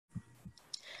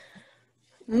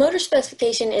Motor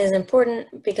specification is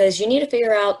important because you need to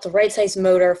figure out the right size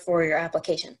motor for your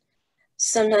application.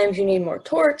 Sometimes you need more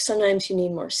torque, sometimes you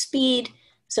need more speed,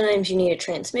 sometimes you need a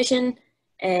transmission,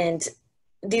 and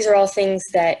these are all things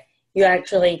that you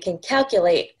actually can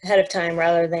calculate ahead of time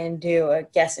rather than do a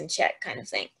guess and check kind of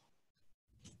thing.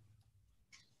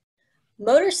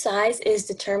 Motor size is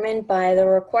determined by the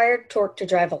required torque to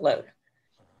drive a load.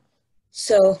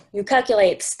 So you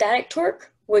calculate static torque,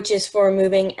 which is for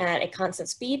moving at a constant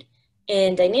speed,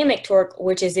 and dynamic torque,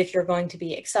 which is if you're going to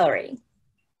be accelerating.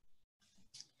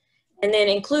 And then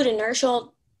include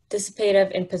inertial,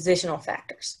 dissipative, and positional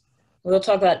factors. We'll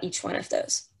talk about each one of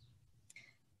those.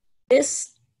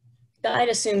 This guide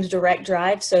assumes direct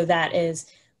drive, so that is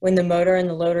when the motor and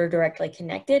the load are directly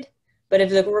connected. But if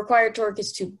the required torque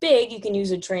is too big, you can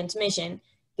use a transmission,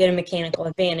 get a mechanical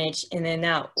advantage, and then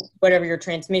now whatever your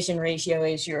transmission ratio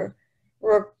is, your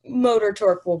motor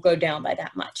torque will go down by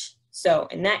that much. So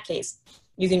in that case,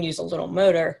 you can use a little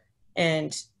motor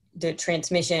and the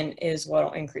transmission is what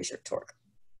will increase your torque.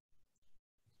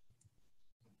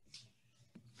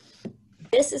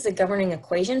 This is a governing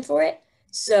equation for it.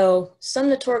 So sum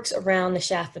the torques around the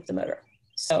shaft of the motor.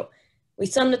 So we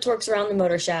sum the torques around the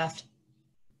motor shaft,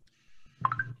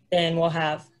 then we'll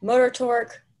have motor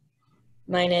torque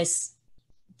minus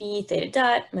V theta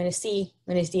dot minus C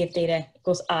minus D of theta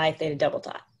equals I theta double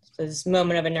dot. So this is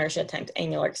moment of inertia times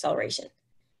angular acceleration.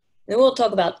 Then we'll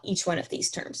talk about each one of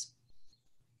these terms.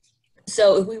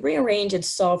 So if we rearrange and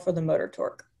solve for the motor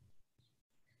torque,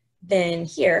 then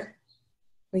here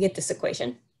we get this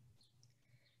equation.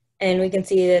 And we can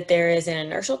see that there is an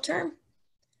inertial term.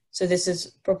 So this is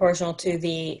proportional to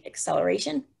the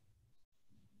acceleration.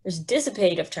 There's a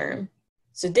dissipative term.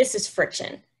 So this is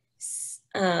friction.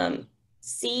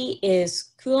 C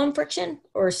is Coulomb friction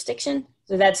or stiction.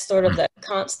 So that's sort of the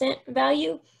constant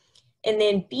value. And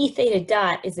then B theta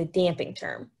dot is a damping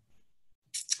term.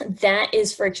 That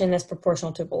is friction that's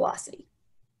proportional to velocity.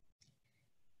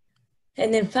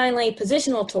 And then finally,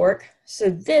 positional torque. So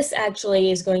this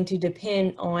actually is going to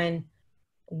depend on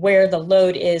where the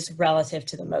load is relative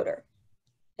to the motor.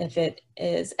 If it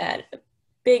is at a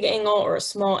big angle or a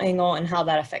small angle and how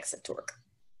that affects the torque.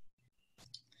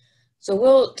 So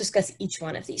we'll discuss each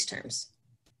one of these terms.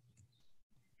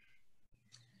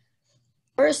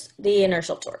 First, the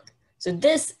inertial torque. So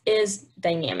this is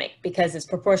dynamic because it's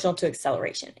proportional to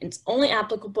acceleration. It's only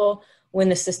applicable when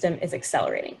the system is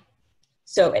accelerating.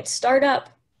 So at startup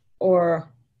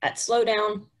or at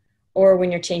slowdown or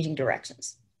when you're changing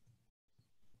directions.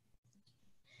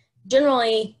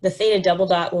 Generally, the theta double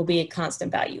dot will be a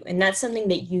constant value, and that's something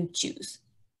that you choose.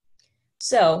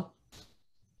 So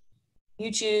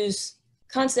you choose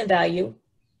constant value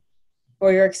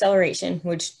for your acceleration,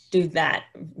 which do that,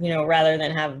 rather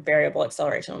than have variable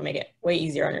acceleration. It'll make it way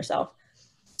easier on yourself.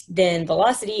 Then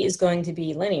velocity is going to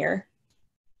be linear.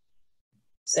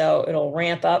 So it'll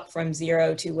ramp up from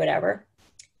 0 to whatever.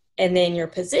 And then your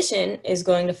position is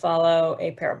going to follow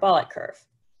a parabolic curve.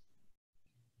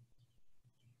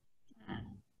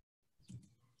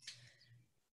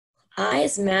 I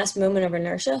is mass moment of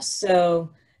inertia,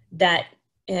 so that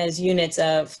has units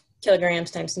of kilograms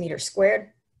times meters squared.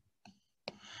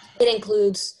 It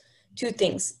includes two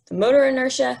things, the motor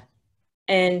inertia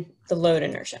and the load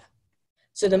inertia.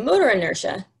 So the motor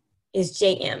inertia is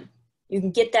Jm. You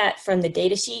can get that from the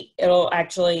data sheet. It'll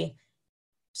actually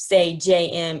say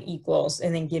Jm equals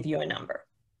and then give you a number.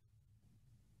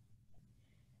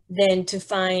 Then to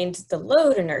find the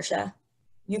load inertia,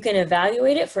 you can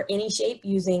evaluate it for any shape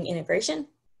using integration.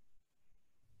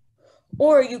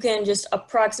 Or you can just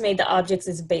approximate the objects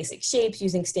as basic shapes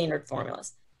using standard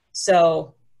formulas.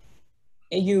 So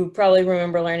you probably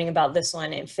remember learning about this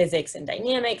one in physics and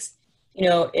dynamics.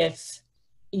 If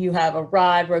you have a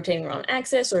rod rotating around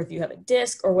axis, or if you have a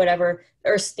disk or whatever,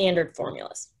 there are standard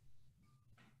formulas.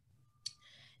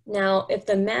 Now, if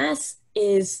the mass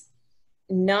is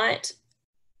not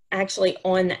actually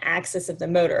on the axis of the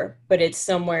motor, but it's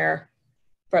somewhere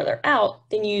further out,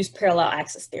 then you use parallel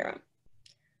axis theorem,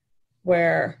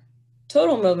 where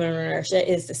total moment of inertia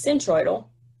is the centroidal,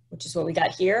 which is what we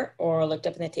got here, or looked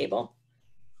up in the table,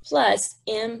 plus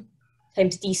m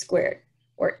times d squared,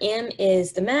 where m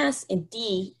is the mass and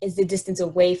d is the distance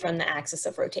away from the axis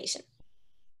of rotation.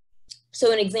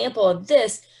 So an example of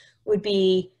this would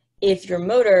be if your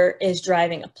motor is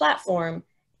driving a platform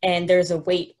and there's a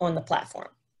weight on the platform.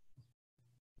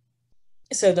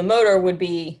 So the motor would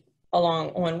be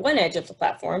on one edge of the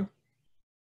platform.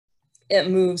 It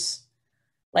moves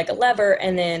like a lever,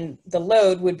 and then the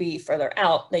load would be further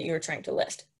out that you were trying to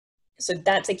lift. So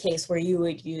that's a case where you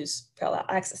would use parallel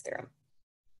axis theorem.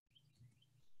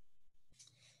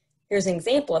 Here's an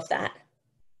example of that.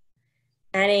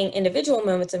 Adding individual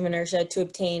moments of inertia to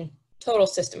obtain total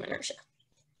system inertia.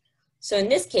 So in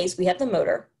this case, we have the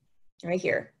motor right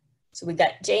here. So we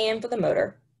got Jm for the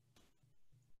motor.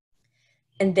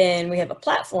 And then we have a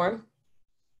platform.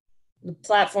 The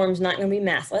platform's not going to be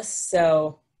massless,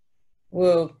 so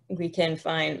we can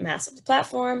find mass of the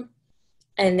platform.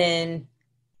 And then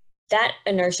that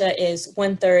inertia is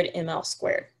 1/3 ml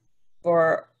squared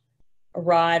for a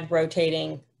rod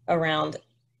rotating around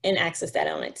an axis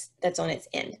that's on its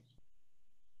end.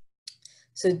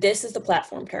 So this is the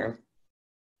platform term.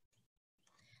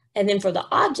 And then for the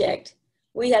object,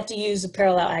 we have to use the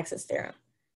parallel axis theorem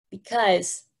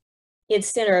because its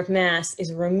center of mass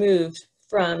is removed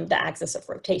from the axis of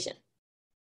rotation.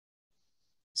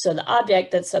 So the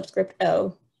object, that's subscript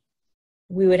O,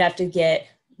 we would have to get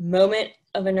moment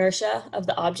of inertia of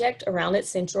the object around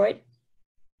its centroid.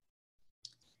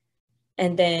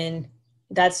 And then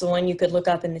that's the one you could look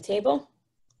up in the table.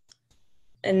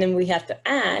 And then we have to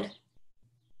add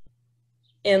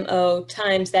MO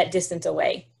times that distance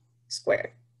away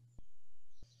squared.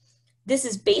 This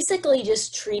is basically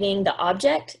just treating the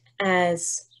object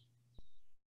as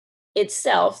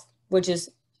itself, which is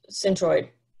centroid,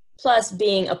 plus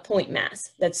being a point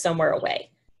mass that's somewhere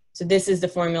away. So this is the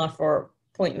formula for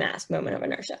point mass, moment of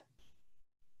inertia.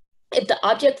 If the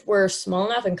object were small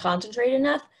enough and concentrated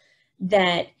enough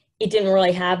that it didn't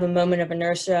really have a moment of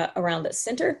inertia around the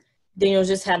center, then you'll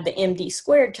just have the md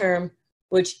squared term,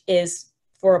 which is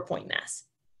for a point mass.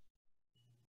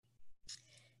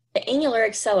 The angular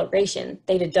acceleration,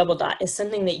 theta double dot, is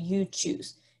something that you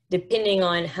choose depending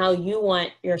on how you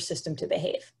want your system to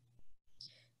behave.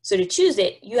 So to choose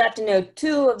it, you have to know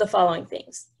two of the following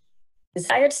things: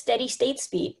 desired steady state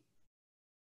speed,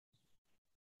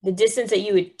 the distance that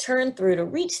you would turn through to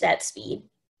reach that speed,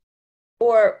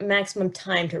 or maximum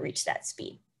time to reach that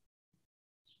speed.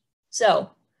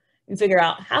 So you figure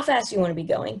out how fast you want to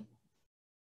be going,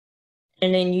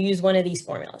 and then you use one of these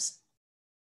formulas.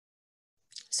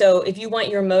 So if you want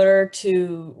your motor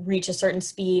to reach a certain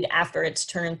speed after it's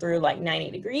turned through like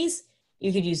 90 degrees,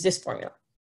 you could use this formula.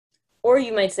 Or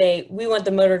you might say, we want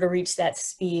the motor to reach that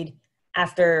speed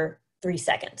after 3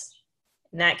 seconds.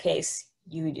 In that case,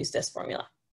 you would use this formula.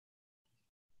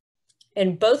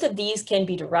 And both of these can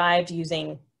be derived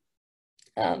using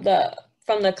from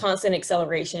the constant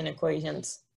acceleration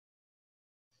equations.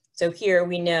 So here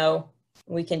we know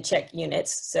we can check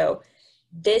units. So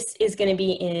this is going to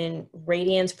be in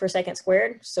radians per second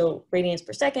squared. So radians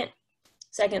per second,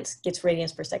 seconds gets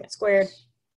radians per second squared.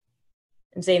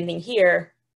 And same thing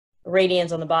here,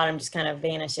 radians on the bottom just kind of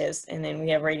vanishes, and then we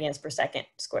have radians per second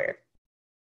squared.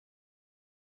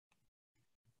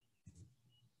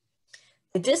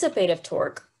 The dissipative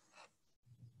torque,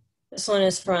 this one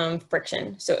is from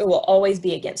friction, so it will always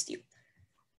be against you.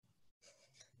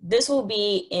 This will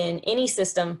be in any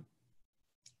system,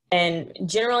 and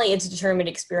generally it's determined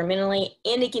experimentally,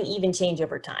 and it can even change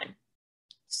over time.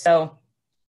 So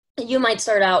you might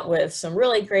start out with some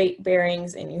really great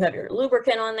bearings and you have your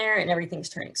lubricant on there and everything's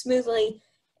turning smoothly.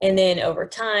 And then over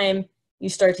time, you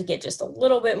start to get just a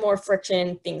little bit more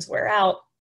friction, things wear out,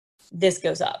 this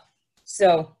goes up.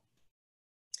 So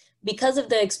because of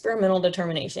the experimental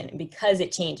determination and because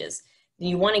it changes,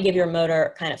 you want to give your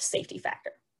motor kind of safety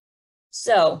factor.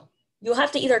 So you'll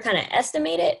have to either kind of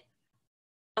estimate it,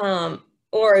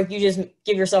 or you just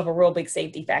give yourself a real big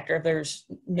safety factor if there's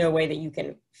no way that you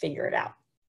can figure it out.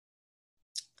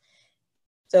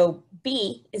 So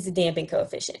B is the damping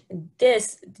coefficient. And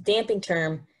this damping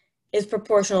term is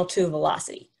proportional to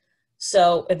velocity.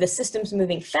 So if the system's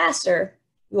moving faster,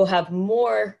 you will have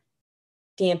more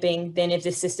damping than if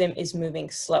the system is moving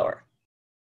slower.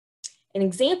 An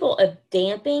example of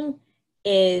damping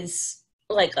is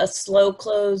like a slow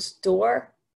closed door,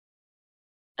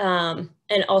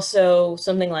 and also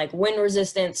something like wind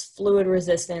resistance, fluid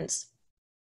resistance,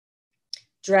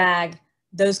 drag,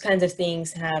 those kinds of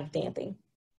things have damping.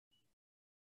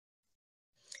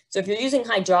 So if you're using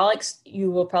hydraulics,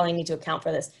 you will probably need to account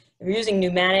for this. If you're using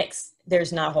pneumatics,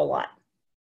 there's not a whole lot.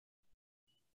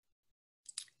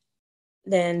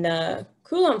 Then the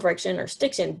Coulomb friction or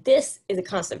stiction, this is a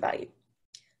constant value.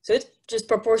 So it's just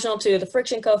proportional to the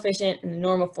friction coefficient and the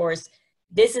normal force.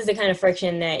 This is the kind of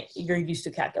friction that you're used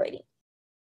to calculating.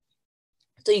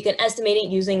 So you can estimate it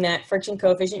using that friction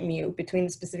coefficient mu between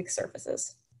the specific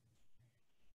surfaces.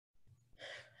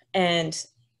 And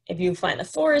if you find the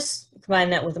force, combine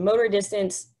that with the motor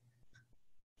distance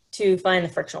to find the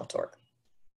frictional torque.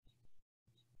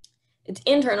 It's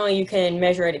internal, you can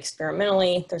measure it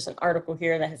experimentally. There's an article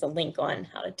here that has a link on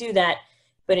how to do that.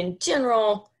 But in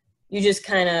general, you just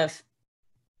kind of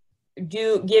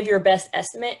give your best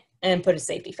estimate and put a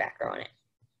safety factor on it.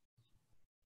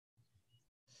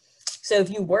 So if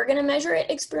you were going to measure it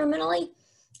experimentally,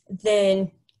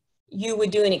 then you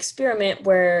would do an experiment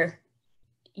where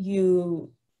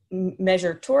you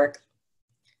measure torque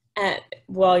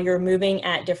while you're moving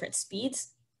at different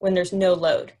speeds when there's no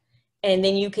load. And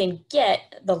then you can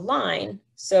get the line.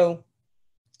 So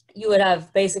you would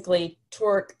have basically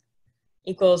torque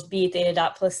equals b theta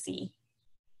dot plus c.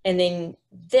 And then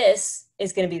this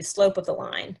is going to be the slope of the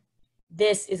line.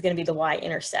 This is going to be the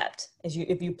y-intercept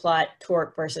if you plot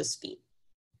torque versus speed.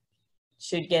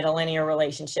 Should get a linear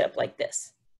relationship like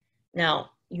this.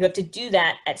 Now, you have to do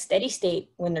that at steady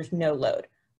state when there's no load.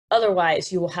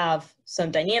 Otherwise, you will have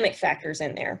some dynamic factors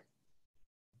in there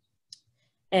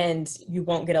and you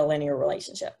won't get a linear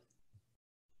relationship.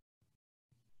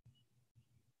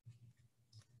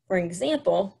 For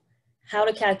example, how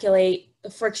to calculate the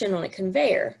friction on a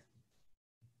conveyor.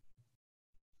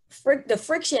 The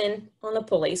friction on the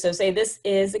pulley, so say this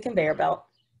is the conveyor belt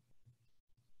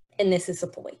and this is the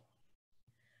pulley.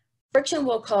 Friction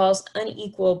will cause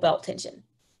unequal belt tension.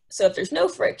 So if there's no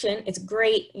friction, it's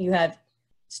great. You have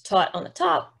it's taut on the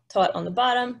top, taut on the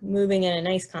bottom, moving at a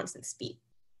nice constant speed.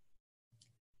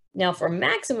 Now for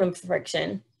maximum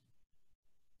friction,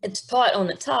 it's taut on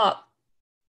the top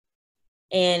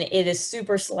and it is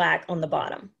super slack on the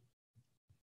bottom.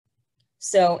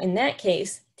 So in that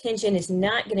case, tension is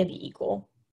not going to be equal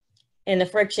and the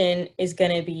friction is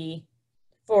going to be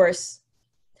force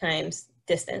times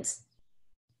distance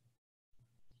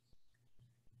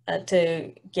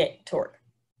to get torque.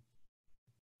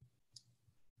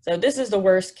 So this is the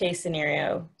worst case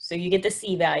scenario. So you get the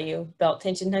C value, belt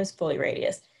tension times pulley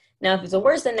radius. Now, if it's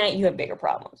worse than that, you have bigger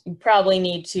problems. You probably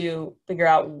need to figure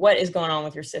out what is going on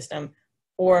with your system,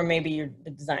 or maybe the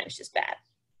design is just bad.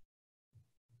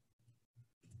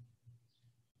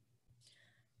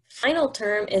 Final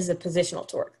term is the positional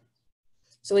torque.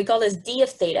 So we call this d of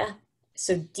theta.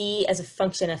 So d as a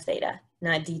function of theta,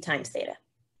 not d times theta.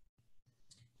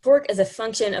 Torque as a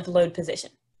function of load position.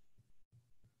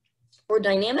 For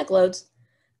dynamic loads,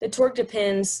 the torque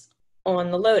depends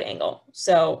on the load angle.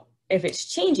 So if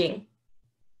it's changing,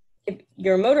 if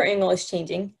your motor angle is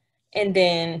changing, and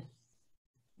then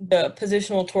the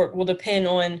positional torque will depend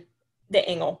on the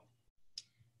angle.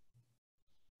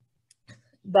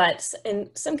 But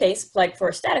in some case, like for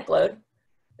a static load,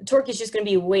 the torque is just going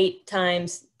to be weight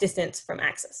times distance from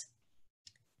axis.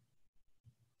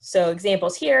 So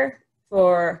examples here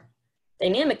for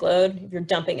dynamic load, if you're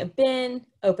dumping a bin,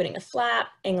 opening a flap,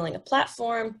 angling a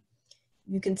platform,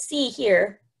 you can see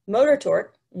here motor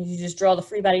torque. You just draw the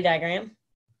free body diagram,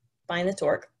 find the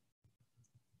torque.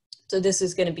 So this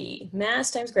is going to be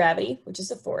mass times gravity, which is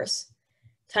the force,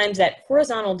 times that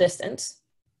horizontal distance,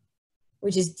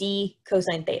 which is d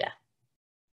cosine theta.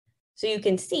 So you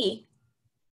can see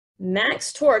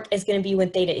max torque is going to be when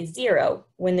theta is 0,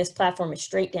 when this platform is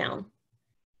straight down.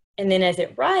 And then as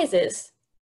it rises,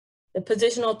 the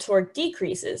positional torque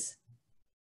decreases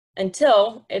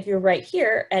until, if you're right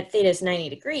here at theta is 90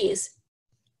 degrees,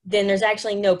 then there's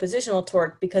actually no positional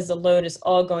torque because the load is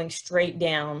all going straight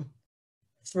down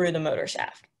through the motor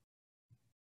shaft.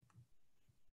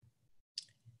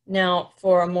 Now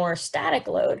for a more static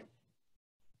load,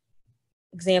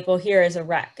 example here is a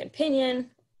rack and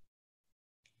pinion.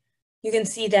 You can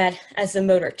see that as the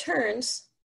motor turns,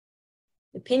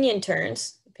 the pinion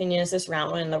turns, the pinion is this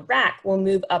round one, and the rack will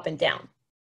move up and down.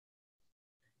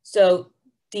 So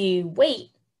the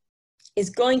weight is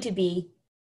going to be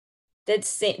the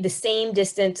same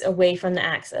distance away from the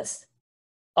axis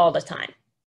all the time.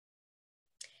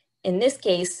 In this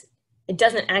case, it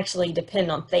doesn't actually depend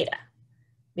on theta,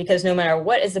 because no matter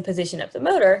what is the position of the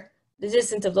motor, the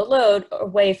distance of the load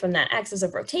away from that axis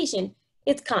of rotation,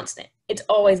 it's constant. It's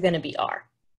always going to be r.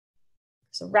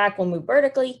 So rack will move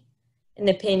vertically and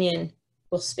the pinion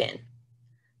will spin.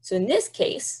 So in this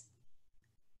case,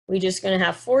 we're just going to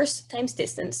have force times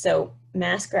distance, so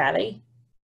mass gravity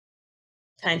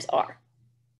times r,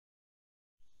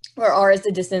 where r is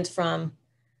the distance from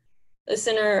the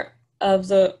center of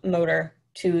the motor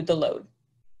to the load.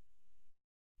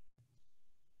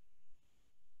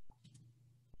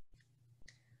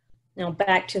 Now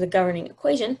back to the governing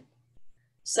equation.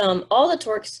 Sum all the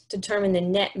torques to determine the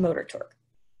net motor torque.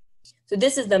 So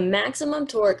this is the maximum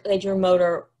torque that your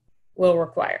motor will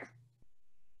require.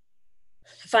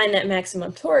 To find that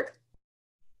maximum torque,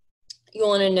 you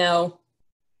want to know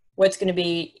what's going to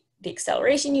be the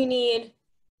acceleration you need,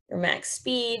 your max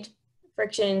speed,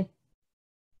 friction,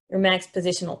 your max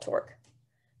positional torque.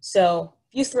 So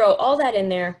if you throw all that in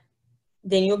there,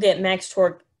 then you'll get max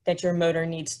torque that your motor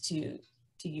needs to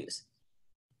use.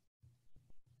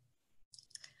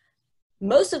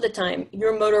 Most of the time,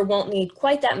 your motor won't need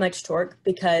quite that much torque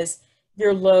because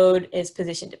your load is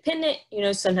position dependent. You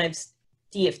know, sometimes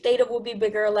df theta will be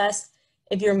bigger or less.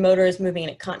 If your motor is moving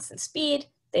at a constant speed,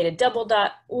 theta double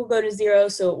dot will go to 0,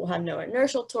 so it will have no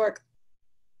inertial torque.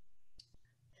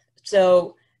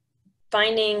 So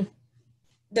finding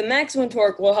the maximum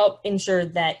torque will help ensure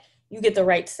that you get the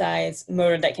right size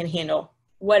motor that can handle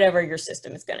whatever your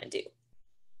system is going to do.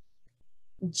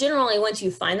 Generally, once you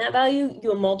find that value,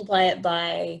 you'll multiply it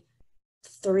by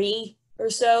 3 or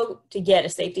so to get a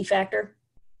safety factor,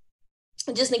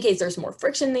 just in case there's more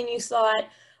friction than you thought,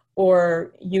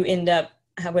 or you end up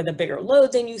with a bigger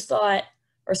load than you thought,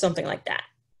 or something like that.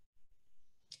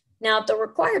 Now, if the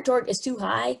required torque is too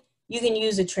high, you can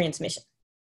use a transmission.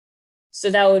 So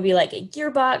that would be like a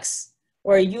gearbox,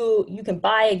 where you can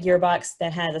buy a gearbox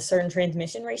that has a certain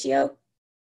transmission ratio.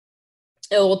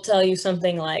 It will tell you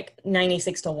something like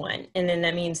 96:1, and then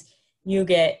that means you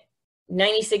get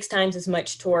 96 times as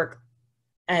much torque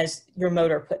as your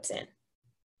motor puts in.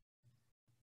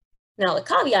 Now the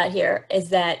caveat here is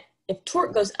that if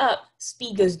torque goes up,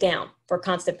 speed goes down for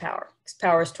constant power, because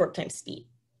power is torque times speed.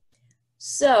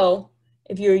 So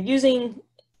if you're using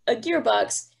a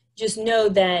gearbox, just know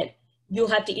that you'll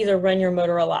have to either run your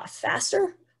motor a lot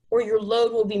faster, or your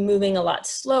load will be moving a lot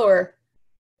slower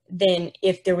than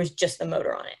if there was just the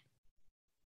motor on it.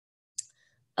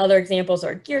 Other examples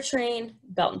are gear train,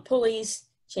 belt and pulleys,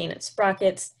 chain and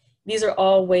sprockets. These are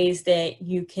all ways that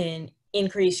you can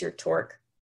increase your torque.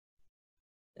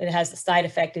 It has the side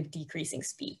effect of decreasing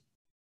speed.